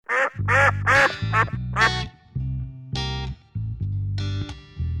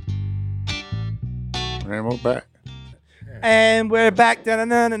And we're back. And we're back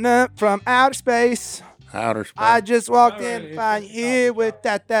da-na-na-na-na, from outer space. Outer space. I just walked in to find you here with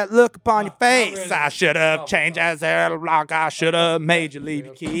that look upon your face. I should have changed as a lock. I should have made you leave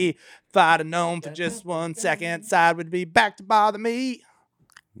your key. If I'd have known for just 1 second, side would be back to bother me.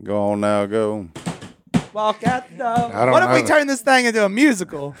 Go on now, go. Walk out the door. I don't What if we know. turn this thing into a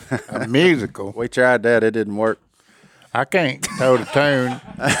musical? A musical. We tried that. It didn't work. I can't toe the tune.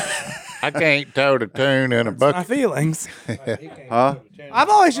 I can't toe the tune in a My bucket. feelings. Huh? I've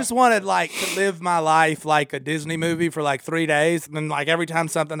always just wanted like to live my life like a Disney movie for like 3 days, and then like every time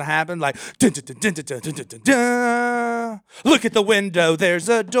something happened, like dun, dun, dun, dun, dun, dun, dun, dun, dun. Look at the window, there's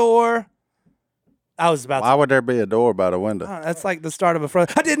a door. I was about Why would there be a door by the window? that's like the start of a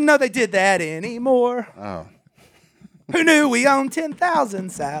front. I didn't know they did that anymore. Oh. Who knew we owned 10,000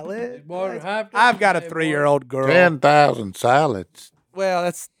 salads? I've got a 3-year-old girl. 10,000 salads. Well,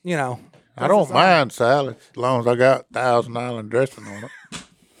 that's I don't mind salads as long as I got Thousand Island dressing on it.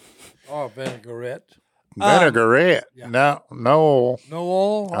 Or vinaigrette. Vinaigrette. No oil. No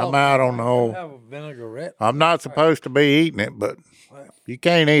oil? I'm out on the oil. Have a vinaigrette. I'm not supposed to be eating it, but you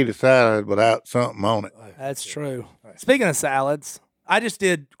can't eat a salad without something on it. That's true. Speaking of salads, I just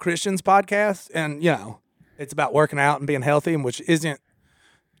did Christian's podcast, and it's about working out and being healthy, which isn't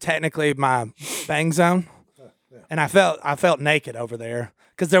technically my bang zone. And I felt naked over there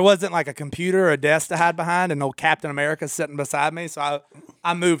because there wasn't like a computer or a desk to hide behind, and old Captain America sitting beside me. So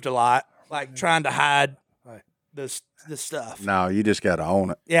I moved a lot, like trying to hide the stuff. No, you just got to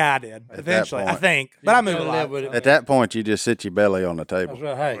own it. Yeah, I did eventually, I point. think, but I moved a gotta lot. live with it. At that point, you just sit your belly on the table.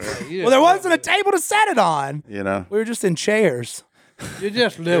 That's right. Hey, you Well, there wasn't a table to set it on. You know? We were just in chairs. You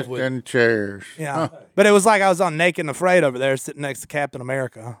just live with it. In chairs. Yeah, but it was like I was on Naked and Afraid over there, sitting next to Captain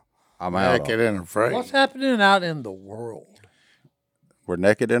America. I'm out. Naked and afraid. What's happening out in the world? We're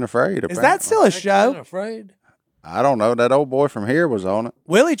naked and afraid. Is Apparently. that still a Ain't show? afraid? I don't know. That old boy from here was on it.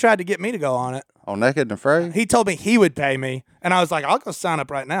 Willie tried to get me to go on it. On Naked and Afraid? He told me he would pay me, and I was like, I'll go sign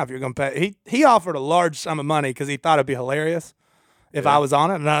up right now if you're going to pay. He offered a large sum of money because he thought it'd be hilarious if I was on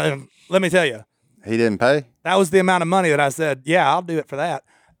it. And let me tell you, He didn't pay? that was the amount of money that I said, yeah, I'll do it for that.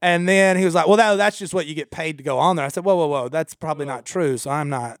 And then he was like, well, that's just what you get paid to go on there. I said, whoa, that's probably not true, so I'm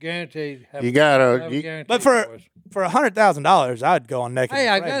not. Guaranteed. Have You a- gotta- have a you- guaranteed But for voice. $100,000, I'd go on Naked. Hey,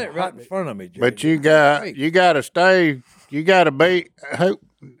 and I Afraid got in it a right in heartbeat. front of me, Jay. But you gotta stay. You gotta be.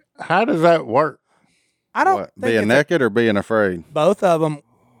 How does that work? I don't What, think being it's naked or being afraid? both of them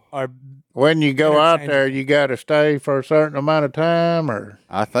are. When you go out there, you gotta stay for a certain amount of time, or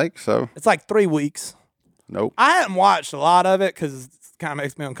I think so. It's like 3 weeks. Nope. I hadn't watched a lot of it because it kind of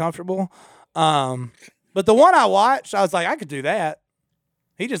makes me uncomfortable. But the one I watched, I was like, I could do that.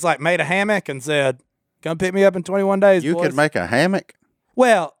 He just like made a hammock and said, "Come pick me up in 21 days." You boys." could make a hammock?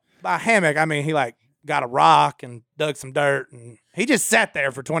 Well, by hammock, I mean he like got a rock and dug some dirt, and he just sat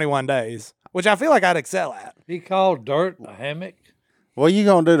there for 21 days, which I feel like I'd excel at. He called dirt a hammock. What you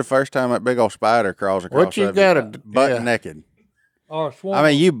going to do the first time that big old spider crawls across what you of gotta butt yeah. naked? Or a swarm. I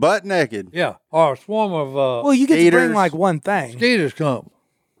mean, you butt naked. Yeah. Or a swarm of Well, you get to bring Eaters. like one thing, mosquitoes come.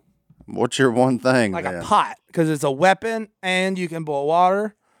 What's your one thing like then? a pot, because it's a weapon, and you can boil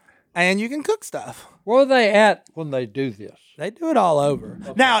water, and you can cook stuff. Where are they at when they do this? They do it all over.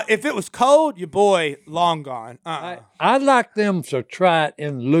 Now, if it was cold, your boy long gone. I'd like them to try it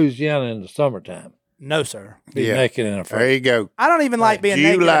in Louisiana in the summertime. No, sir. Be Yeah. naked and there afraid. you go. I don't even like being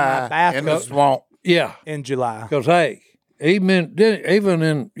naked in my July in the bathroom swamp. Yeah. in July. Because, hey, even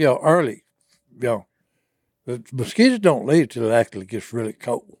in, early, the mosquitoes don't leave till it actually gets really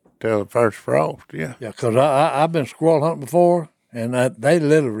cold. Till the first frost. Yeah. Yeah, because I've been squirrel hunting before, and they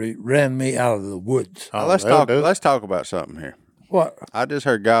literally ran me out of the woods. Now, Oh, let's they'll talk. do it. Let's talk about something here. What? I just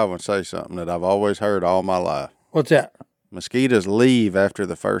heard Godwin say something that I've always heard all my life. What's that? Mosquitoes leave after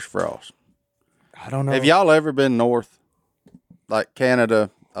the first frost. I don't know. Have y'all ever been north, like Canada,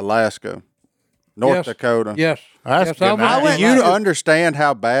 Alaska, North Yes. Dakota? Yes. That's yes, good. I went- I Do went- you understand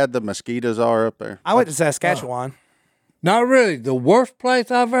how bad the mosquitoes are up there? I went to Saskatchewan. Not really. The worst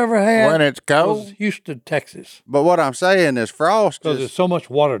place I've ever had When it's was cold. Houston, Texas, But what I'm saying is frost because is, there's so much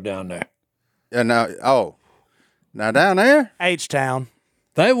water down there. and now down there, H-Town.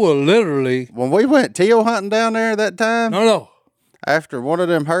 They will literally. when we went teal hunting down there that time, No. after one of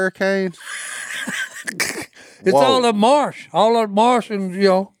them hurricanes, It's Whoa. all that marsh,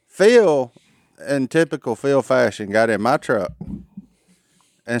 and Phil, in typical Phil fashion, got in my truck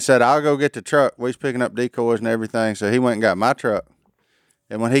and said, I'll go get the truck. We was picking up decoys and everything, so he went and got my truck.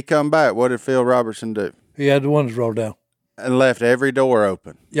 And when he come back, what did Phil Robertson do? he had the windows rolled down. and left every door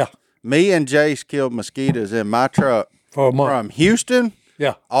open. Yeah, Me and Jace killed mosquitoes in my truck for a month. from Houston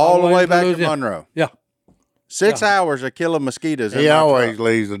Yeah, all the way to back to Louisiana. Monroe. Yeah, 6 hours of killing mosquitoes. He in my always truck.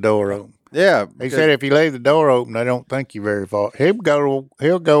 leaves the door open. Yeah. He said if you leave the door open, they don't think you very far. He'll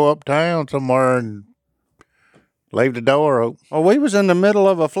go uptown somewhere and leave the door open. Well, we was in the middle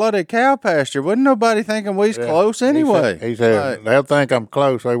of a flooded cow pasture. Wasn't nobody thinking we was close anyway. He said they'll think I'm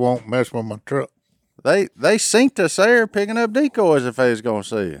close. They won't mess with my truck. They synced us there picking up decoys if they was gonna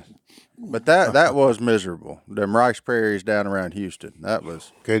see us. But that was miserable. Them rice prairies down around Houston. That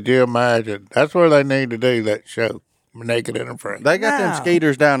was. Could you imagine? That's where they need to do that show, Naked and Afraid. They got them Wow.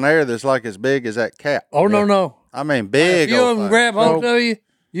 skeeters down there that's like as big as that cat. Oh no! I mean, big. If you old of them thing. grab hold of you,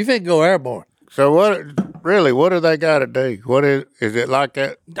 you think go airborne. So what do they got to do? What is it like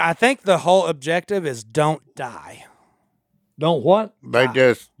that? I think the whole objective is don't die. Don't what? They Die.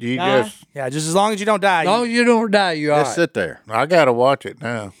 just Yeah, just as long as you don't die. As long as you don't die, you're all Just right. sit there. I got to watch it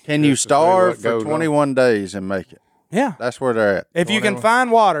now. Can you Just to see what starve for goes on. 21 days and make it? yeah. That's where they're at. If you can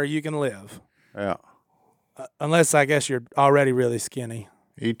find water, you can live. Yeah. Unless I guess you're already really skinny.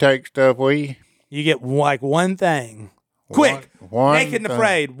 You take stuff with you? You get like one thing. Quick. One Naked and thing.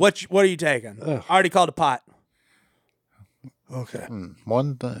 Afraid. What are you taking? I already called a pot. Okay.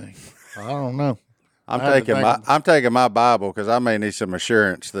 One thing. I don't know. I'm I had to I'm taking my Bible because I may need some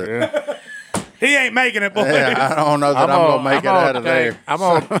assurance that He ain't making it, boy. I don't know that I'm gonna make it out of there.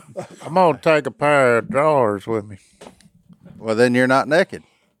 I'm gonna take a pair of drawers with me. Well, then you're not naked.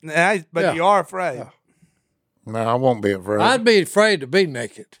 But Yeah. you are afraid. No, I won't be afraid. I'd be afraid to be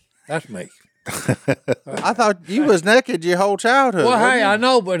naked. That's me. I thought you was naked your whole childhood. Well, wasn't hey, you? I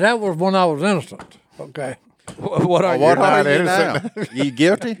know, but that was when I was innocent. Okay. What are Well, what you? are not you now? innocent. You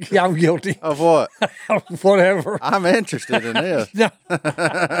guilty Yeah, I'm guilty. of what? Whatever. I'm interested in this.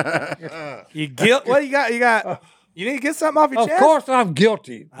 You guilt? What you got? You need to get something off your Of chest? course I'm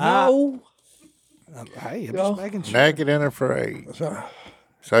guilty. No. Hey, I'm Yeah. just making sure. Naked and afraid.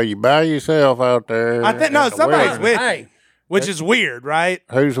 So you by yourself out there. I think no, in the somebody's wilderness. with you, which is weird, right?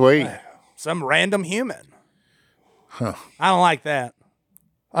 Who's we? Some random human. I don't like that.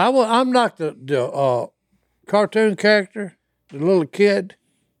 I'm not the cartoon character, the little kid.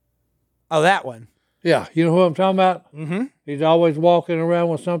 Oh, that one. Yeah, you know who I'm talking about? Mm-hmm. He's always walking around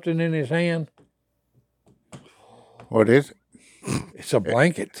with something in his hand. What is it? It's a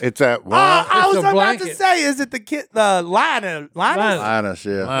blanket. It's that one. I was a about to blanket. say, is it the kid, the Linus? Linus,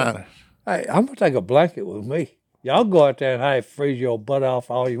 yeah. Line. Hey, I'm gonna take a blanket with me. Y'all go out there and freeze your butt off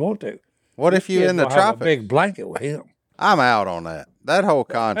all you want to. What if you Kid in the gonna have a tropics? big blanket with him. I'm out on that. That whole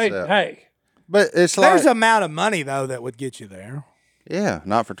Hey, concept. hey, But it's There's like, amount of money though that would get you there. yeah,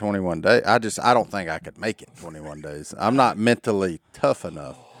 not for 21 days. I don't think I could make it 21 days. I'm not mentally tough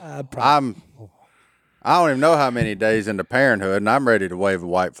enough. I don't even know how many days into parenthood, and I'm ready to wave a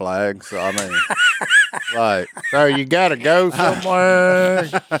white flag. So I mean, like, So you got to go somewhere.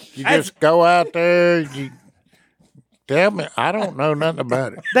 You just go out there. You tell me. I don't know nothing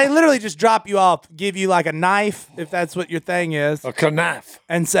about it. They literally just drop you off, give you like a knife if that's what your thing is, a knife.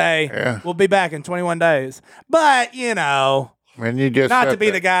 and say, Yeah. "We'll be back in 21 days." But you know. When you just Not to sit be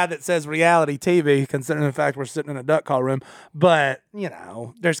there. the guy that says reality TV, considering the fact we're sitting in a duck call room, but you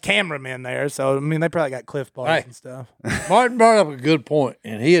know, there's cameramen there, so I mean, they probably got Cliff Bars Hey. and stuff. Martin brought up a good point,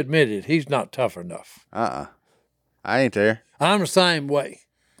 and he admitted he's not tough enough. I ain't there. I'm the same way.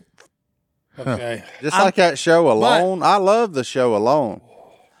 Okay. Just like that show Alone. I love the show Alone,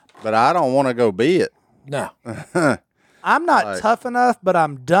 but I don't want to go be it. No. I'm not tough enough, but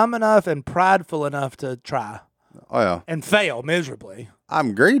I'm dumb enough and prideful enough to try Well, and fail miserably.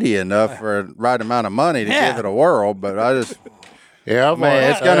 I'm greedy enough for the right amount of money to Yeah. give it a whirl, but I just, Yeah,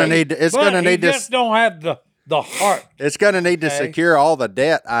 man, it's gonna need. It's But gonna he need just to. don't have the heart. It's gonna need to Okay. secure all the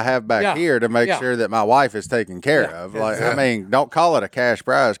debt I have back Yeah. here to make Yeah. sure that my wife is taken care of. Like, I mean, don't call it a cash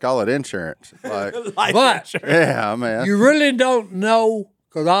prize, call it insurance. Like, Life But- insurance. yeah, man. You really don't know,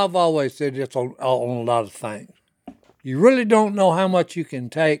 because I've always said this on a lot of things. You really don't know how much you can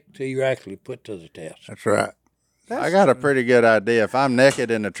take till you actually put to the test. That's right. I got a pretty good idea. If I'm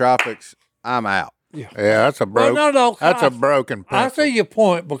naked in the tropics, I'm out. Yeah, that's a broken. no. That's a broken I pencil. see your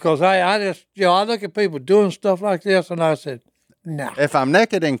point, because I just, I look at people doing stuff like this, and I said, no. If I'm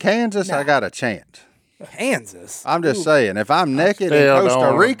naked in Kansas, I got a chance. Kansas. I'm just saying. If I'm naked in still don't Costa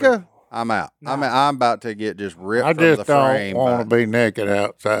wanna Rica, I'm out. I mean, I'm about to get just ripped I from the just don't frame. want to be naked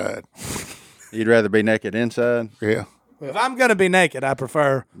outside. You'd rather be naked inside? Yeah. If I'm gonna be naked, I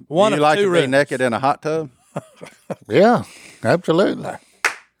prefer one you of like two to be rooms. naked in a hot tub? Yeah, absolutely.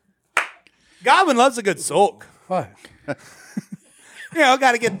 Godwin loves a good sulk. What? You know,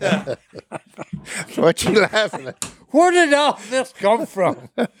 got to get the. What you laughing at? Where did all this come from?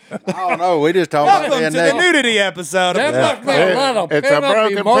 I don't know. We just talking about Welcome being to the naked. nudity episode. There must be a lot of It's a pent-up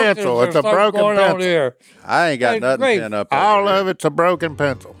broken emotions pencil. or It's a something broken going on pencil. here. I ain't got Hey, nothing great. pinned up. All over here. of it's a broken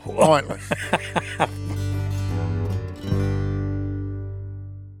pencil. Pointless.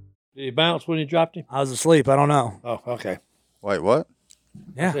 Did he bounce when he dropped him? I was asleep. I don't know. Oh, okay. Wait, what?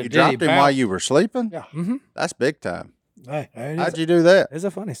 Yeah, You Did dropped he him while bounce? you were sleeping? Yeah. That's big time. Hey, there it is. How'd you do that? it's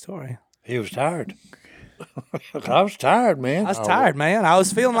a funny story. He was tired. I was tired, man. I was tired, man. I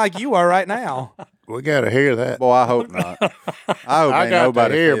was feeling like you are right now. We got to hear that. Boy, I hope not. I hope I ain't got to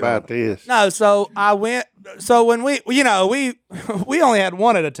nobody hear feeling about it. this. No, so I went. So when we we only had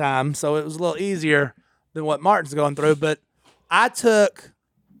one at a time, so it was a little easier than what Martin's going through. But I took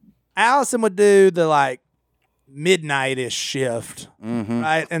Allison would do the like midnight-ish shift,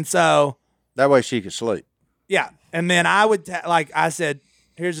 right? And so That way she could sleep. yeah, and then I would like I said,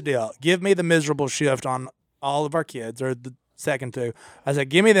 here's the deal: give me the miserable shift on all of our kids, or the second two. I said,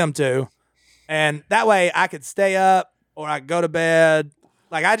 give me them two, and that way I could stay up or I could go to bed.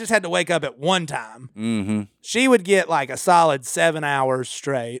 Like I just had to wake up at one time. Mm-hmm. She would get like a solid 7 hours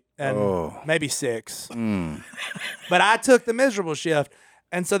straight, and Oh. maybe 6. But I took the miserable shift.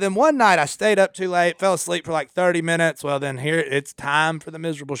 And so then one night I stayed up too late, fell asleep for like 30 minutes. Well, then here it's time for the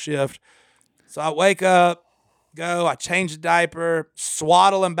miserable shift. So I wake up, go, I change the diaper,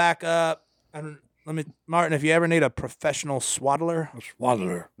 swaddle him back up. And Martin, if you ever need a professional swaddler,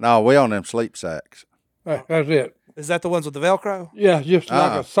 Swaddler. No, we on them sleep sacks. Hey, that's it. is that the ones with the Velcro? Yeah, just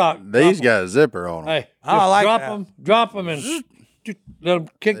like a sock. These Drop 'em. got a zipper on them. Hey, Oh, I just like drop that. drop them, and let them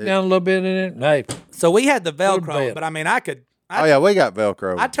kick down a little bit in it. And hey, So we had the Good Velcro, bed. but I mean, I Oh, yeah, we got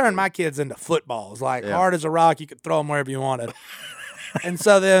Velcro. I turned my kids into footballs, like Yeah. hard as a rock. You could throw them wherever you wanted. And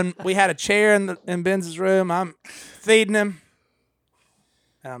so then we had a chair in Ben's room. I'm feeding him.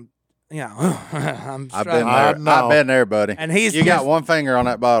 I'm I've trying- been I there. know. I've been there, buddy. And he's you got just- one finger on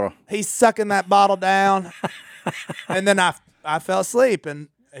that bottle. he's sucking that bottle down, and then I fell asleep, and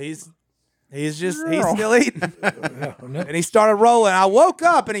he's still eating, and he started rolling. I woke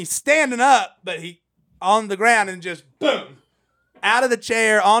up, and he's standing up, but he on the ground, and just boom, out of the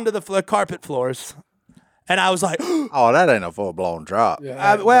chair onto the carpet floors, and I was like, Oh, that ain't a full blown drop.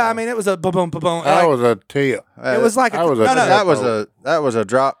 I mean, it was a boom, boom, boom, boom. That Like, was a tip. it was like that was a no, no, tip. That was a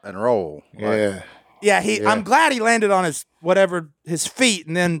drop and roll. Like, Yeah. yeah. I'm glad he landed on his feet,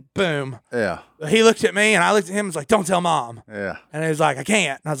 and then boom. yeah, He looked at me, and I looked at him. and was like, "Don't tell mom." yeah. And he was like, "I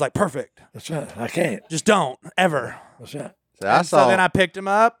can't." And I was like, "Perfect. that's right. I can't. Just don't ever." That's right. See, I And saw. so then I picked him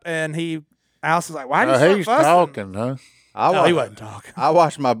up, and Alice was like, "Why did you He's start fussing?" talking, huh? No, he wasn't talking. I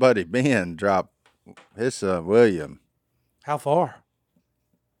watched my buddy Ben drop his son William. How far?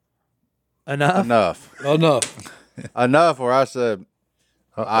 Enough. Enough, Enough. enough. Where I said,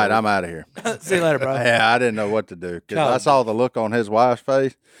 "All right, I'm out of here." See you later, bro. Yeah, I didn't know what to do because I God. saw the look on his wife's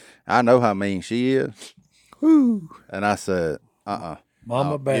face. I know how mean she is. And I said,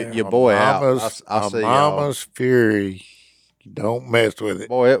 Mama bear. your boy out. Mama's, I'll a see y'all. mama's fury. Don't mess with it.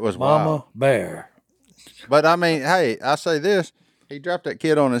 Boy, it was Mama wild. bear. But I mean, hey, I say this. He dropped that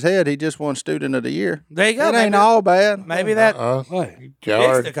kid on his head. He just won Student of the Year. There you go. It ain't Maybe, all bad. maybe that Hey, fixed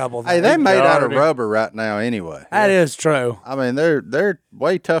Jarred. a couple Hey, things. they made out of Jarred it. rubber right now anyway. That is true. I mean, they're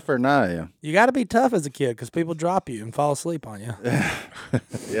way tougher than I am. You got to be tough as a kid because people drop you and fall asleep on you.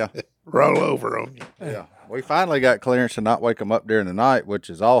 Yeah, Roll over on you. yeah. We finally got clearance to not wake them up during the night, which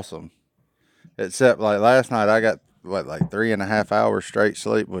is awesome. Except like last night, I got like 3.5 hours straight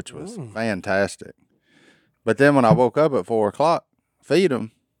sleep, which was fantastic. But then when I woke up at 4 o'clock, feed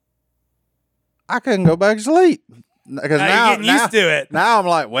them, I couldn't go back to sleep because Now you're getting used to it. Now I'm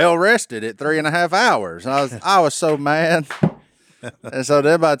like well rested at 3.5 hours. And I was so mad. And so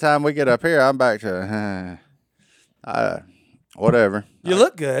then by the time we get up here, I'm back to whatever. You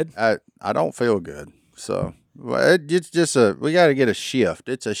look good. I don't feel good. So it's just we got to get a shift.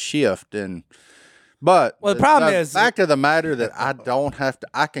 It's a shift but Well, the problem is- back to the matter that I don't have to.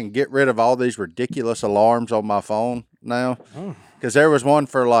 I can get rid of all these ridiculous alarms on my phone now because there was one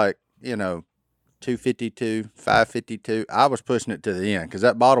for 252, 552. I was pushing it to the end because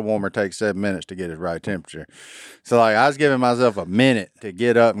that bottle warmer takes 7 minutes to get its right temperature. So like I was giving myself a minute to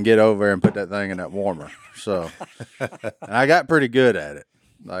get up and get over there and put that thing in that warmer. So and I got pretty good at it.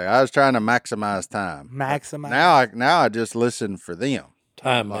 Like I was trying to maximize time. Maximize. Now I just listen for them.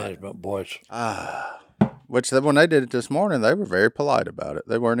 time management, boys. Which when they did it this morning, they were very polite about it.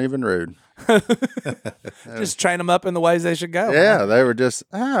 They weren't even rude. Just train them up in the ways they should go. Yeah, they were just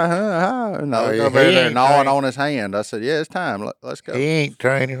and I was yeah, over he there ain't gnawing trained. on his hand. I said, "Yeah, it's time. Let's go." He ain't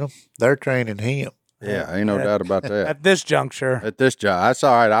training them. They're training him. Yeah, ain't no doubt about that. At this juncture, At this job, that's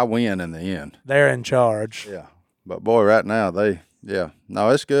all right. I win in the end. they're in charge. Yeah, But boy, right now no,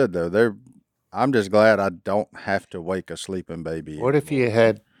 it's good though. I'm just glad I don't have to wake a sleeping baby. What if you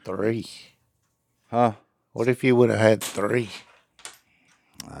had 3? Huh? What if you would have had 3?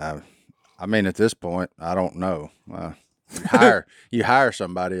 I mean, at this point, I don't know. You hire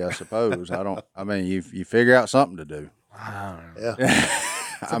somebody, I suppose. I mean, you figure out something to do. Yeah.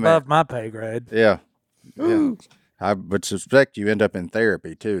 It's above my pay grade. Yeah. Yeah. I would suspect you end up in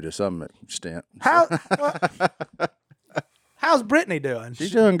therapy too, to some extent. How's Brittany doing?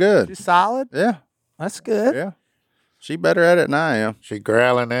 She's doing good. She's solid. Yeah. That's good. Yeah. She better at it than I am. She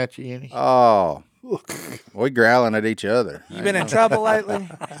growling at you any? Oh. We growling at each other. You been in trouble lately?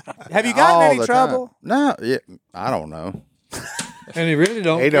 Have you gotten All any the trouble? time. No, yeah, I don't know. And he really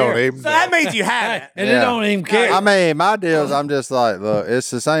don't He care. don't even. So that means you haven't. And Yeah. they don't even care. I mean, my deals, I'm just like, look, it's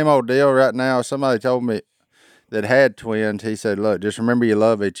the same old deal right now. Somebody told me that had twins, he said, look, just remember you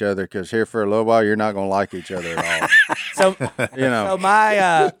love each other because here for a little while, you're not going to like each other at all. So, You know, so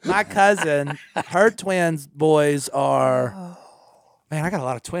my cousin, her twins boys are. Man, I got a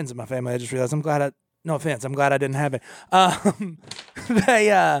lot of twins in my family. I just realized. No offense. I'm glad I didn't have it.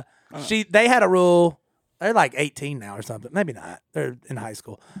 They had a rule. They're like 18 now or something. Maybe not. They're in high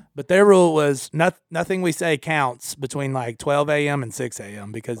school. But their rule was nothing we say counts between like 12 a.m. and 6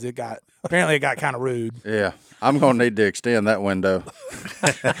 a.m. because apparently it got kind of rude. yeah, I'm going to need to extend that window.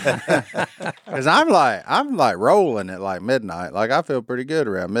 Because I'm like rolling at like midnight. Like I feel pretty good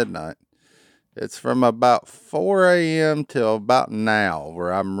around midnight. It's from about 4 a.m. till about now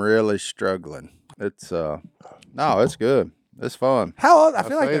where I'm really struggling. It's it's good. It's fun. How old? I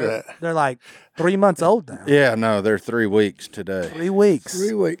feel like say they're like 3 months old now. Yeah, no, they're 3 weeks today. 3 weeks.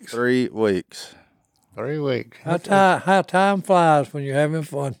 3 weeks. 3 weeks. 3 weeks. How time flies when you're having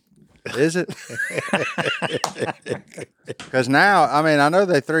fun. Is it? Because now, I mean, I know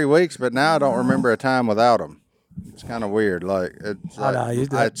they're 3 weeks, but now I don't remember a time without them. It's kind of weird. Like it's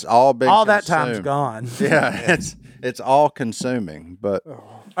it's all been All that time's consumed. gone. Yeah, it's all consuming. But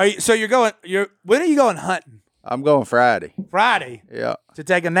So when are you going hunting? I'm going Friday. Friday Yeah. to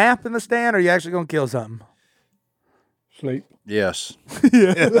take a nap in the stand, or are you actually going to kill something? Sleep. Yes.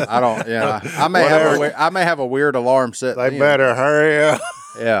 I don't. Yeah. I may have a weird alarm set. They then. better hurry up.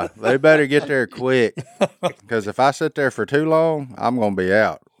 Yeah, they better get there quick. Because if I sit there for too long, I'm going to be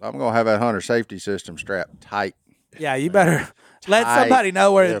out. I'm going to have that hunter safety system strapped tight. Yeah, you better let somebody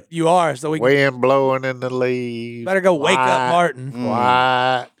know where you are so we can Wind blowing in the leaves. better go wake up Martin.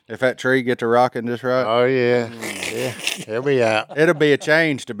 Quiet. If that tree get to rocking just right, Oh, yeah. Yeah. He'll be out. it'll be a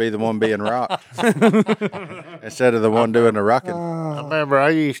change to be the one being rocked instead of the one doing the rocking. I remember I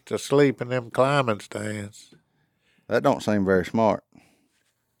used to sleep in them climbing stands. That don't seem very smart.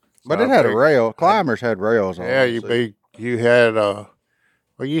 But So it had a I rail. Climbers had rails on. Yeah, them, you had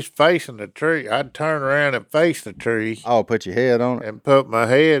you facing the tree. I'd turn around and face the tree Oh, put your head on it. and put my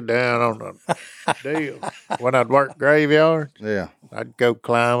head down on the deal. When I'd work graveyard, Yeah. I'd go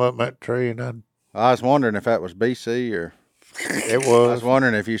climb up that tree and I was wondering if that was BC or it I was was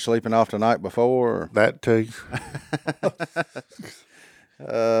wondering if you sleeping off the night before. that too.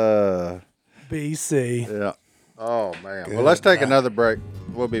 BC. Yeah. Oh man. Well, let's take another break.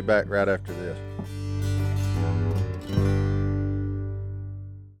 We'll be back right after this.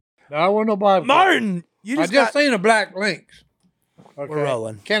 No, I want nobody. Martin, you I just just got. seen a black lynx. Okay. We're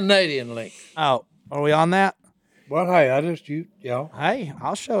rolling. Canadian lynx. Oh, are we on that? Well, hey, I just y'all. Hey,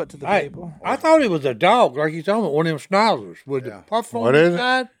 I'll show it to the Hey, people. I thought it was a dog, like you told me, one of them schnauzers with the puff on What the is it?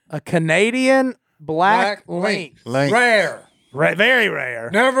 side. A Canadian black lynx. Link. Rare. Very rare.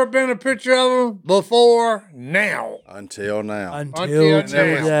 Never been a picture of them before now. Until now. Until Until now,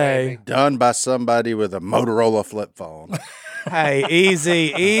 today. baby. Done by somebody with a Motorola flip phone. Hey, easy.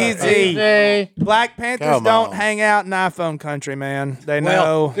 Hey. Black Panthers Come don't on. hang out in iPhone country, man. They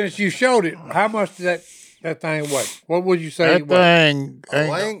Well, know. since you showed it, how much did that thing weigh? What would you say? That it weighed? thing ain't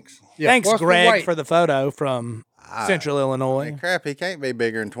Lynx? Yeah, Thanks, what's the Greg, weight? for the photo from Central Illinois. Crap, he can't be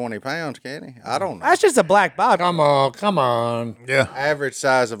bigger than 20 pounds, can he? I don't know. That's just a black bob. Come on. yeah. Average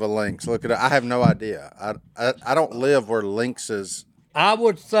size of a lynx. Look at it. I have no idea. I don't live where lynxes. I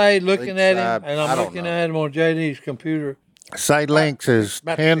would say, looking at him, and I I'm don't looking know. at him on JD's computer. Say Lynx is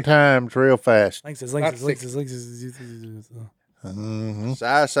About 10 times real fast. Lynx is. So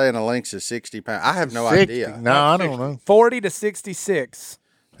I was saying a lynx is 60 pounds. I have no 60. idea. No, I don't know. 40 to 66.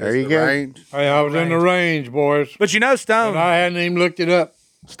 There you The go. range. Hey, I was in the range, boys. But you know, And Stone I hadn't even looked it up.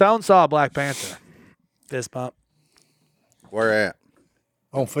 saw a Black Panther. Fist bump. Where at?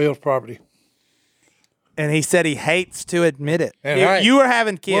 On Phil's property. And he said he hates to admit it. And You- hey, you were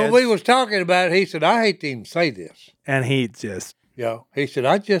having kids. When we was talking about it, he said, I hate to even say this. and he just Yeah. He said,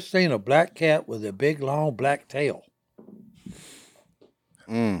 I just seen a black cat with a big, long black tail.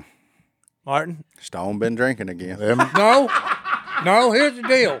 Martin? Stone been drinking again. Them, No, here's the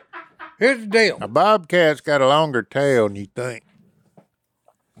deal. Here's the deal. a bobcat's got a longer tail than you think.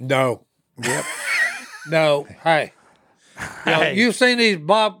 No. Yep. No. Hey. You've seen these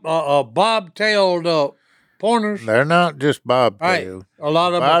bob-tailed pointers? They're not just Hey, bobtails. a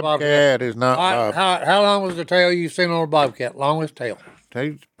lot of them are Bobcat is not bob. How long was the tail you seen on a bobcat? Longest tail.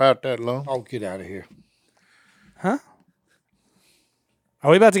 He's about that long. Oh, get out of here. Are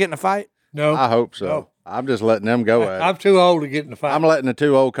we about to get in a fight? No. I hope so. No. I'm just letting them go at it. I'm too old to get in the fight. I'm letting the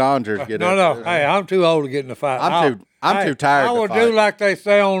two old conjurers get No. it. Hey, I'm too old to get in the fight. I'm too tired I to will fight. do like they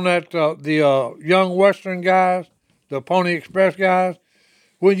say on that the Young Western guys, the Pony Express guys.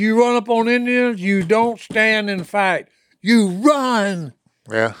 When you run up on Indians, you don't stand and fight. You run.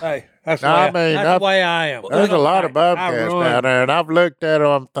 Yeah. Hey, that's, No, the, way, I mean, that's the way I am. There's a lot of I bobcats run. down there, and I've looked at them.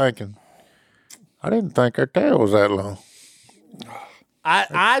 I'm thinking, I didn't think their tail was that long.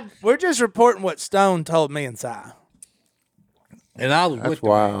 We're just reporting what Stone told me and Si. And I was with That's the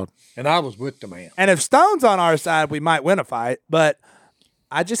man. wild. And I was with the man. And if Stone's on our side, we might win a fight. But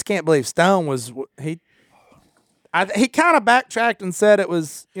I just can't believe Stone was he kind of backtracked and said it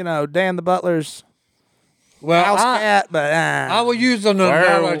was Dan the Butler's Well, house I cat. But will use an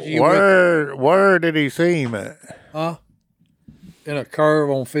analogy Where did he see him at? in a curve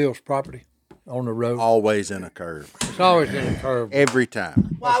on Phil's property on the road. Always in a curve. It's always in a curve. Every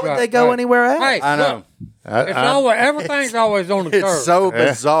time. why would right, they go right. anywhere else? Hey, I know. look, it's always everything's always on the curve. It's so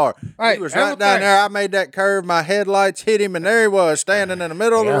bizarre. Hey, He was right down everything. there. I made that curve. My headlights hit him, and there he was standing in the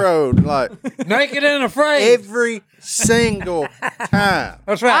middle of the road. Like Naked and afraid. every single time.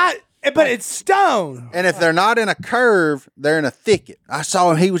 That's right. But it's Stone. And if they're not in a curve, they're in a thicket. I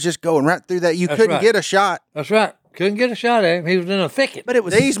saw him. He was just going right through that. You That's couldn't right. get a shot. That's right. Couldn't get a shot at him. He was in a thicket. But it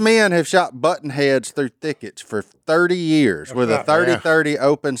was These men have shot button heads through thickets for 30 years with right. a 30-30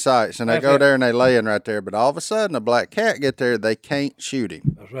 open sights, and they That's go it. there and they laying right there. But all of a sudden, a black cat get there, they can't shoot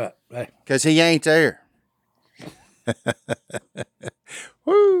him That's right. Hey. because he ain't there.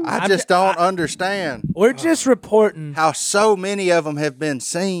 I just don't understand we're just reporting. how so many of them have been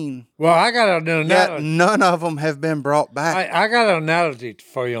seen, Well, I got an yet analogy. none of them have been brought back. I got an analogy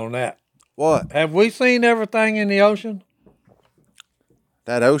for you on that. What? Have we seen everything in the ocean?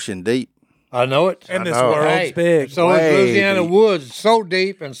 That ocean deep. I know it. And this know. world's Hey, big. So Way is Louisiana deep. woods so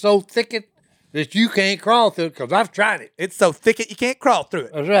deep and so thicket that you can't crawl through it because I've tried it. It's so thick you can't crawl through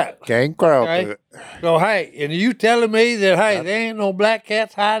it. That's right. Can't crawl Okay. through it. So, hey, and you telling me that, hey, there ain't no black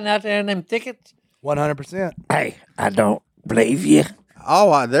cats hiding out there in them thickets? 100%. Hey, I don't believe you.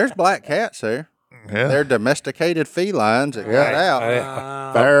 Oh, there's black cats there. Yeah. They're domesticated felines that got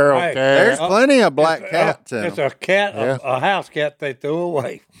out. Feral Hey, There's cat. plenty of black cats in It's them. a cat, Yeah. a house cat they threw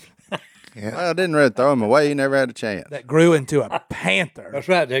away. Well, I didn't really throw him away. He never had a chance. That grew into a panther. That's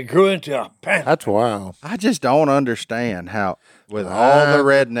right. They grew into a panther. That's wild. I just don't understand how, with all the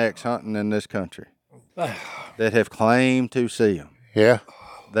rednecks hunting in this country that have claimed to see them, Yeah.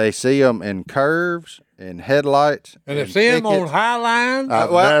 they see them in curves, in headlights, And in they see them on thickets. high lines.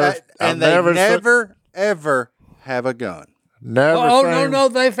 I've Well, never, and I've they never, never, ever have a gun. never Oh, seen, no,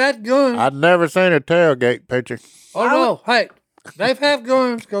 they've had guns. I've never seen a tailgate picture. Oh, no. Hey, they've had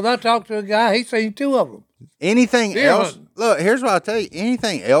guns because I talked to a guy. He seen two of them. Anything Deer else? hunting. Look, here's what I'll tell you.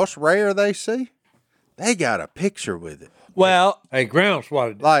 Anything else rare they see, they got a picture with it. Well, Hey, ground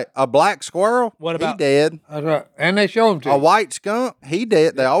swatted it. Like a black squirrel, What he about- dead. That's right. And they show them to A you. white skunk, he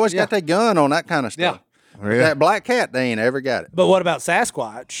dead. They always got their gun on that kind of stuff. Yeah. That black cat, they ain't ever got it. but what about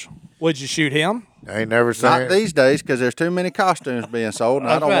Sasquatch? Would you shoot him? I ain't never seen Not it. these days because there's too many costumes being sold, and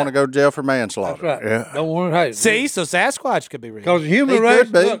I That's don't right. want to go to jail for manslaughter. That's right. Yeah. Don't want to hate. See, so Sasquatch could be real. Because the human He race,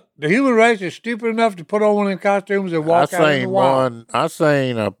 could be. look, the human race is stupid enough to put on one of them costumes and I walk out in the seen wild. one. I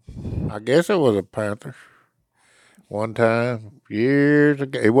seen I guess it was a panther. One time, years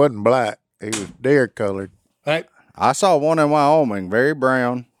ago. He wasn't black. He was deer colored. Hey, I saw one in Wyoming, very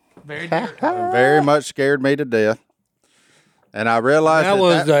brown, Very very much scared me to death. And I realized that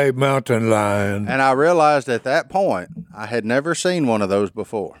was a mountain lion. and I realized at that point I had never seen one of those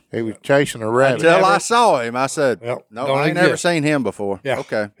before. He was chasing a rabbit. Until I saw him, I said, Yep, "No, don't I ain't never exist." seen him before." Yeah,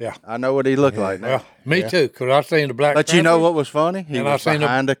 Okay. yeah. I know what he looked like now. Well, me too, because I seen the black. But you know Panther. what was funny? He And I was seen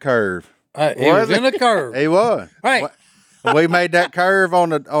behind a curve. He was in a curve. He was. Hey. We made that curve on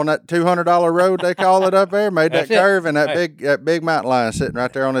that $200 road they call it up there. Made that That's it. curve, and that Hey. big mountain lion sitting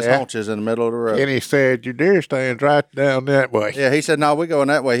right there on his Yeah. haunches in the middle of the road. And he said, "Your deer stands right down that way." Yeah, he said, "No, we going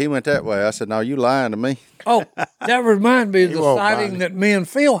that way." He went that way. I said, "No, you lying to me." Oh, that reminds me of the won't sighting mind that me and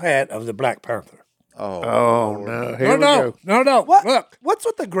Phil had of the Black Panther. Oh no! Here we No, go. no. What? Look. What's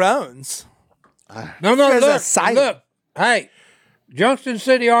with the groans? No, There's a look. sight. Look. Hey, Junction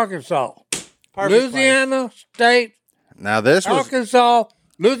City, Arkansas. Perfect Louisiana State, Now this was. Arkansas,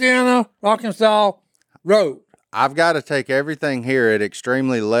 Louisiana, Arkansas Road. I've got to take everything here at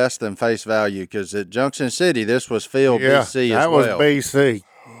extremely less than face value because at Junction City, this was filled Yeah, BC that as well. was BC.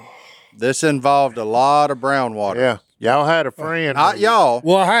 This involved a lot of brown water. Yeah, y'all had a friend. Not y'all.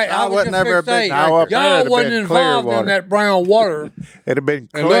 Well, hey, I was wasn't just ever a gonna big say, Now up there y'all it'd have wasn't been clear involved water. in that brown water. It'd have been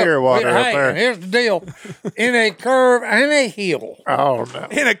And clear look, water up hey, there. and here's the deal: in a curve and a hill, Oh no!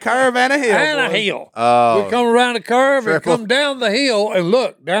 In a curve and a hill. and a boy. hill. Oh. We come around the curve Triple. and come down the hill, and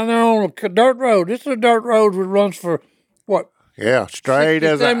look down there on a dirt road. This is a dirt road that runs for what, Yeah, straight 60,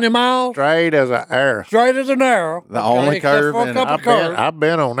 as 70 a miles, straight as an arrow. straight as an arrow. The only except curve for a in- couple of curves. I've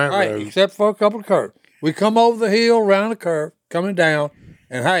been on that Right, road. except for a couple of curves. We come over the hill, around the curve, coming down,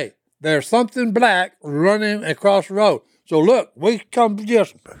 and hey, there's something black running across the road. So look, we come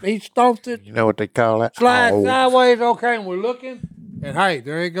he stomped it, You know what they call that? slide Oh. sideways, okay, and we're looking, and hey,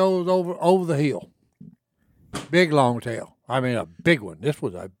 there he goes over the hill. Big longtail. I mean, a big one. This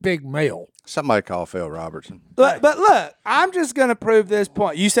was a big male. Somebody call Phil Robertson. But look, I'm just going to prove this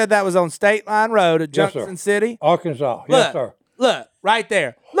point. You said that was on State Line Road at Yes, sir. Junction City? Arkansas. Look, Yes, sir. Look, right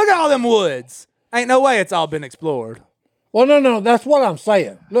there. Look at all them woods. Ain't no way it's all been explored. Well, no, that's what I'm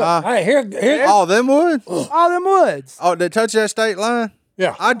saying. Look, hey, here. All them woods? All them woods. Oh, they touch that state line?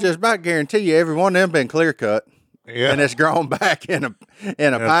 Yeah. I just about guarantee you every one of them been clear cut. Yeah. And it's grown back in a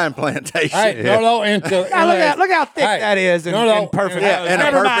pine plantation. Hey, no, into. Now, look how thick Hey, that is in, no, in perfect yeah, roads. in, a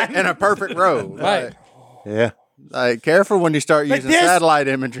Never perfect, mind. in a perfect road. Hey, Yeah. Like, careful when you start using this- satellite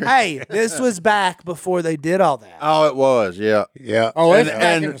imagery. Hey, this was back before they did all that. Oh, it was, yeah. Yeah. oh, it's And-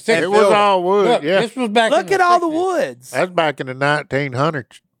 back in and the it 60s. It was all wood. Look, yeah. this was back. Look in at all the 60s. woods. That's back in the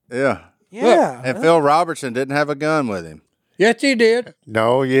 1900s. Yeah. Yeah. And Phil Robertson didn't have a gun with him. Yes, he did.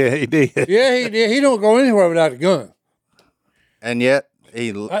 No, yeah, he did. Yeah, he did. He don't go anywhere without a gun. And yet,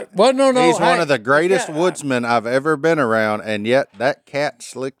 Well, no. he's hey, one of the greatest yeah, woodsmen I've ever been around. And yet, that cat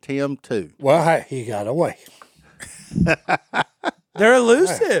slicked him too. Well, hey, he got away. They're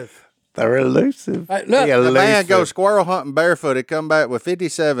elusive. They're elusive. Hey, look, Yeah, The man elusive. goes squirrel hunting barefooted, come back with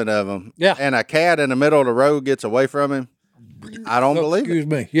 57 of them. Yeah. And a cat in the middle of the road gets away from him. I don't believe it. Excuse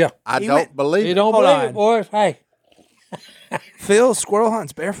me. Yeah. I He don't went- believe You it. don't Hold believe on. it, boys. Hey. Phil, squirrel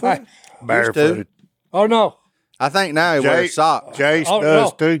hunts barefoot. barefooted. Oh, no. I think now he Jay- wears socks. Jace Oh,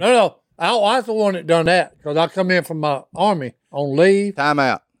 does no. too. No. I was the one that done that because I come in from my army on leave. Time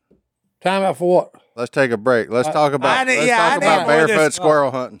out. Time out for what? Let's take a break. Let's talk about I need- let's yeah, I talk need about more of barefoot this.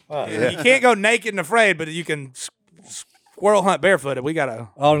 squirrel hunting. You can't go naked and afraid, but you can squirrel hunt barefooted. We got to.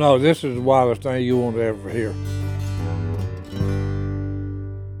 Oh, no. This is the wildest thing you want to ever hear.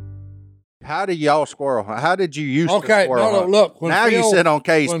 How do y'all squirrel hunt? How did you used to Okay. squirrel No, hunt? look. When Now you Phil- sit on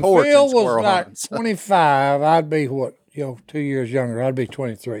Kay's when porch Phil and squirrel was like hunt. 25, I'd be what? 2 years younger. I'd be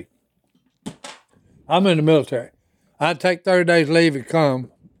 23. I'm in the military. I'd take 30 days leave and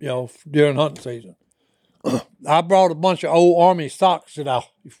come, during hunting season. I brought a bunch of old army socks that I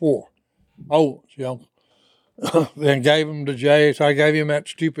wore. Old, then gave them to Jay. So I gave him that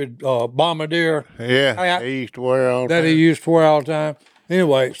stupid bombardier Yeah, Hey, he used to wear all that that. he used to wear all the time.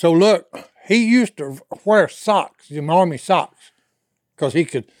 Anyway, so look, he used to wear socks, them army socks, because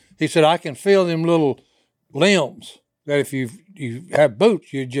he said, I can feel them little limbs that if you have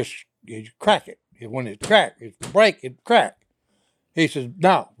boots, you crack it. When it crack, it break, it crack. He says,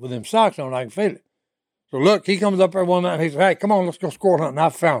 no, with them socks on, I can feel it. So look, he comes up there one night and he says, hey, come on, let's go squirrel hunting. I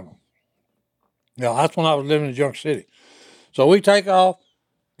found them. That's when I was living in Junction City. So we take off,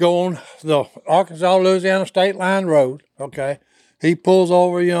 go on the Arkansas-Louisiana State Line Road, okay? He pulls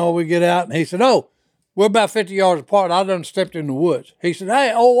over, we get out, and he said, oh, we're about 50 yards apart. I done stepped in the woods. He said,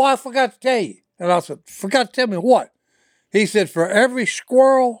 hey, I forgot to tell you. And I said, forgot to tell me what? He said, for every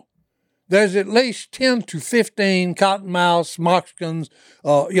squirrel, there's at least 10 to 15 cottonmouths, moxicans,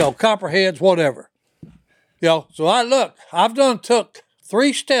 copperheads, whatever. So I've done took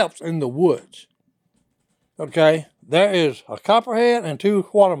 3 steps in the woods. Okay, there is a copperhead and 2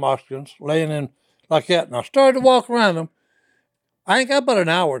 water moccasins laying in like that. And I started to walk around them. I ain't got but an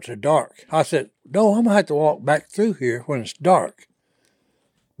hour to dark. I said, no, I'm going to have to walk back through here when it's dark.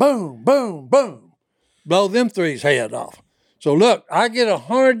 Boom, boom, boom. Blow them 3's head off. So look, I get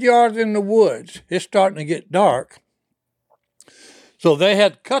 100 yards in the woods. It's starting to get dark. So they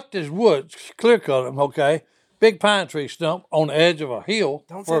had cut this woods, clear cut them, okay? Big pine tree stump on the edge of a hill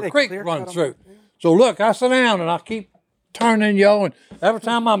Don't where say they a creek clear runs cut 'em. through. So look, I sit down and I keep turning, and every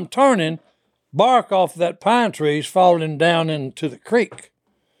time I'm turning, bark off that pine tree is falling down into the creek.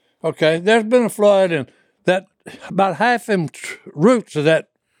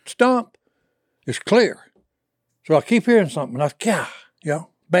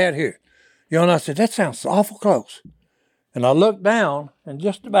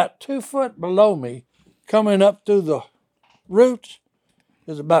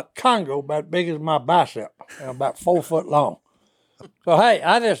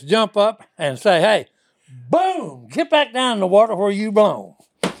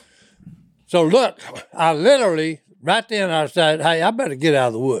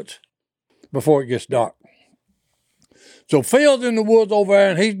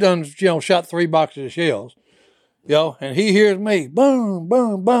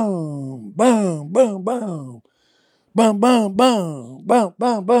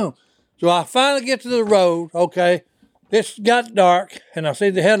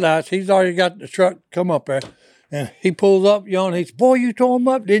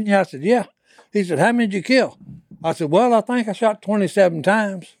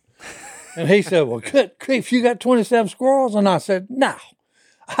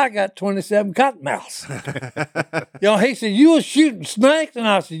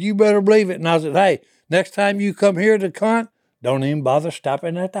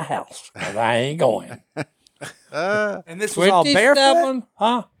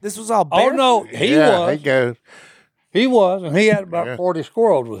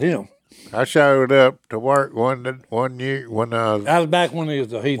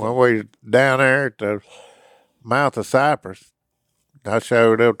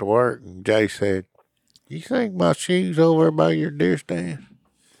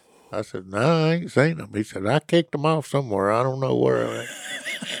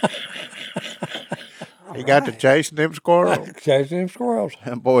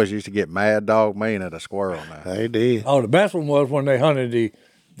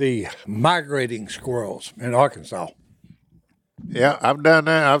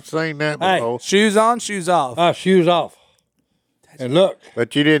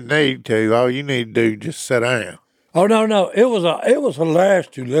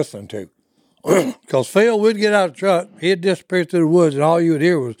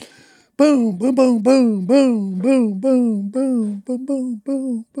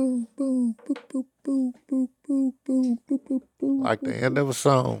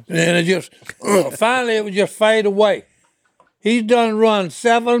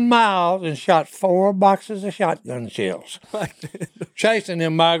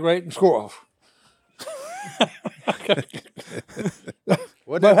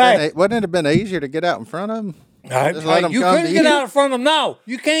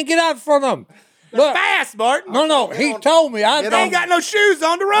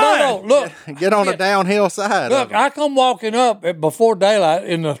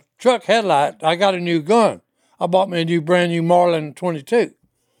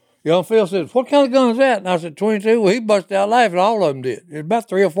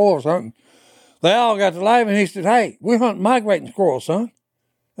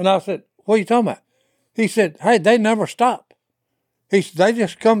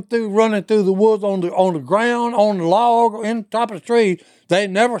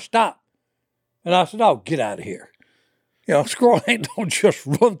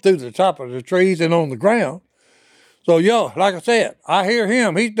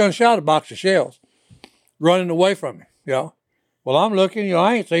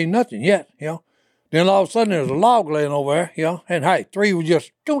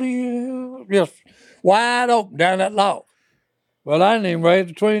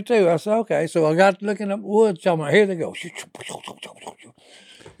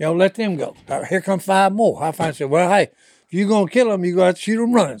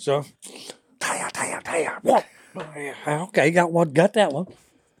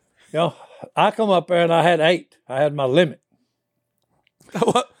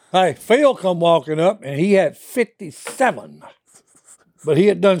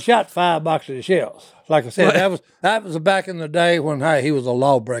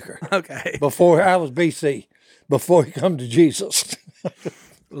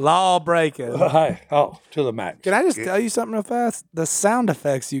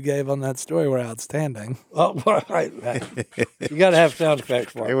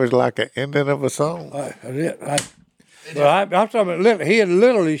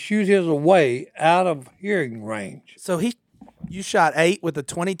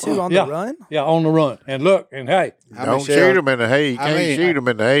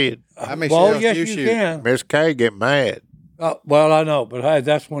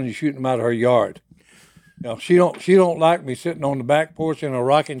 she don't like me sitting on the back porch in a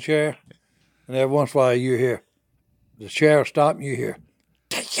rocking chair, and every once in a while you hear the chair stop and you hear.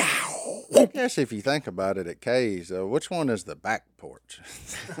 I guess if you think about it, at Kay's, which one is the back porch?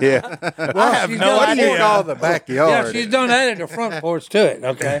 Yeah. Well, have she's no done What do you idea. call the Yeah, backyard? she's done added the front porch to it.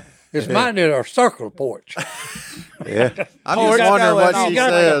 Okay, it's mine did our circle porch. Yeah. I'm Porch just wondering going what on. she You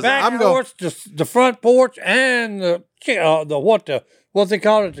got the says. back I'm going. porch, the front porch, and what they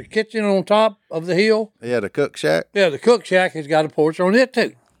call it, the kitchen on top of the hill. Yeah, the cook shack. Yeah, the cook shack has got a porch on it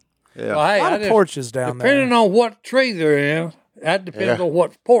too. Yeah. Well, hey, A lot I of just- porches down there. depending on what tree they're in, that depends Yeah. on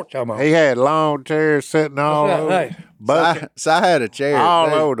what porch I'm on. He had lawn chairs sitting all That's over. right. Bucket. So I had a chair. All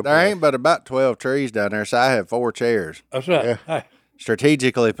There- over the There place. ain't but about 12 trees down there, so I had 4 chairs That's right. Yeah. Hey,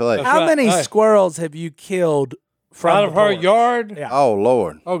 strategically placed. How right. many Hey. squirrels have you killed from out the of her porch? yard. Yeah. Oh,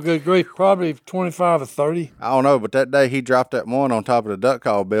 Lord. Oh, good grief! Probably 25 or 30. I don't know, but that day he dropped that one on top of the duck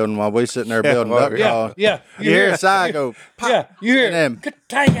call building while we sitting there building well, duck yeah. call. Yeah, You hear a sigh go, pop, Yeah, you hear and it. then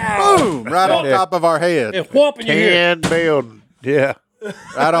Ka-tay-yow. boom, right on top of our head. It's whooping you here. 10 building. Yeah.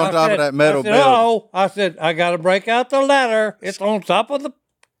 Right on top of that metal I said, building. oh, I said, I got to break out the ladder. It's on top of the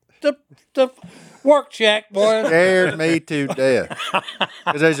work shack, boy. Scared me to death.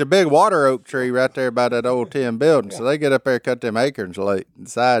 Because there's a big water oak tree right there by that old tin building. So they get up there, cut them acorns late.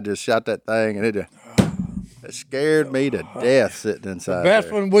 Inside just shot that thing, and it scared me to death sitting inside Best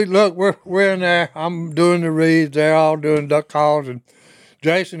there. when we look, we're in there. I'm doing the reeds. They're all doing duck calls, and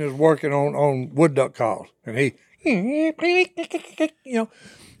Jason is working on wood duck calls, and he, you know,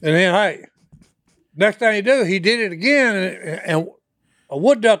 and then hey, next thing he do, he did it again, and a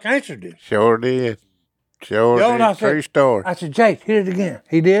wood duck answered it. Sure did. Sure Yo, and I did. said- True story. I said, Jake, hit it again.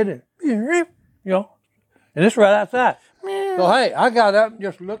 He did it, you know, and it's right outside. So hey, I got up and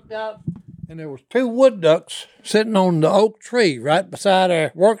just looked out, and there was 2 wood ducks sitting on the oak tree right beside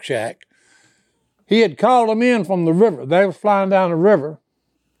our work shack. He had called them in from the river. They was flying down the river.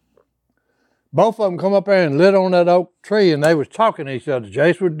 Both of them come up there and lit on that oak tree, and they was talking to each other.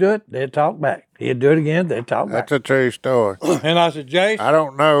 Jace would do it, they'd talk back. He'd do it again, they'd talk back. That's a true story. And I said, Jace, I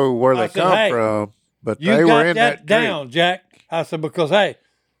don't know where I they said, come hey, from, but you they got were in that that down, Jack. I said, because, hey,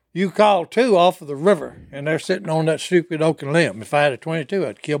 you called 2 off of the river, and they're sitting on that stupid oak and limb. If I had a 22,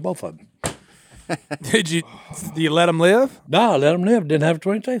 I'd kill both of them. Do you let them live? No, I let them live. Didn't have a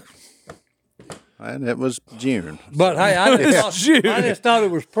 22. And it was June. But, hey, I just thought it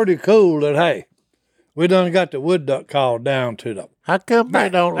was pretty cool that, hey, we done got the wood duck call down to them. How come they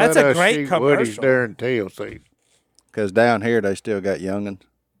don't That's let a us great shoot commercial. woodies during teal season? Because down here they still got youngins.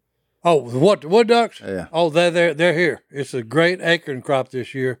 Oh, what, the wood ducks? Yeah. Oh, they're here. It's a great acorn crop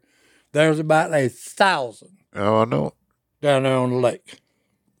this year. There's about 1,000 Oh, I know. down there on the lake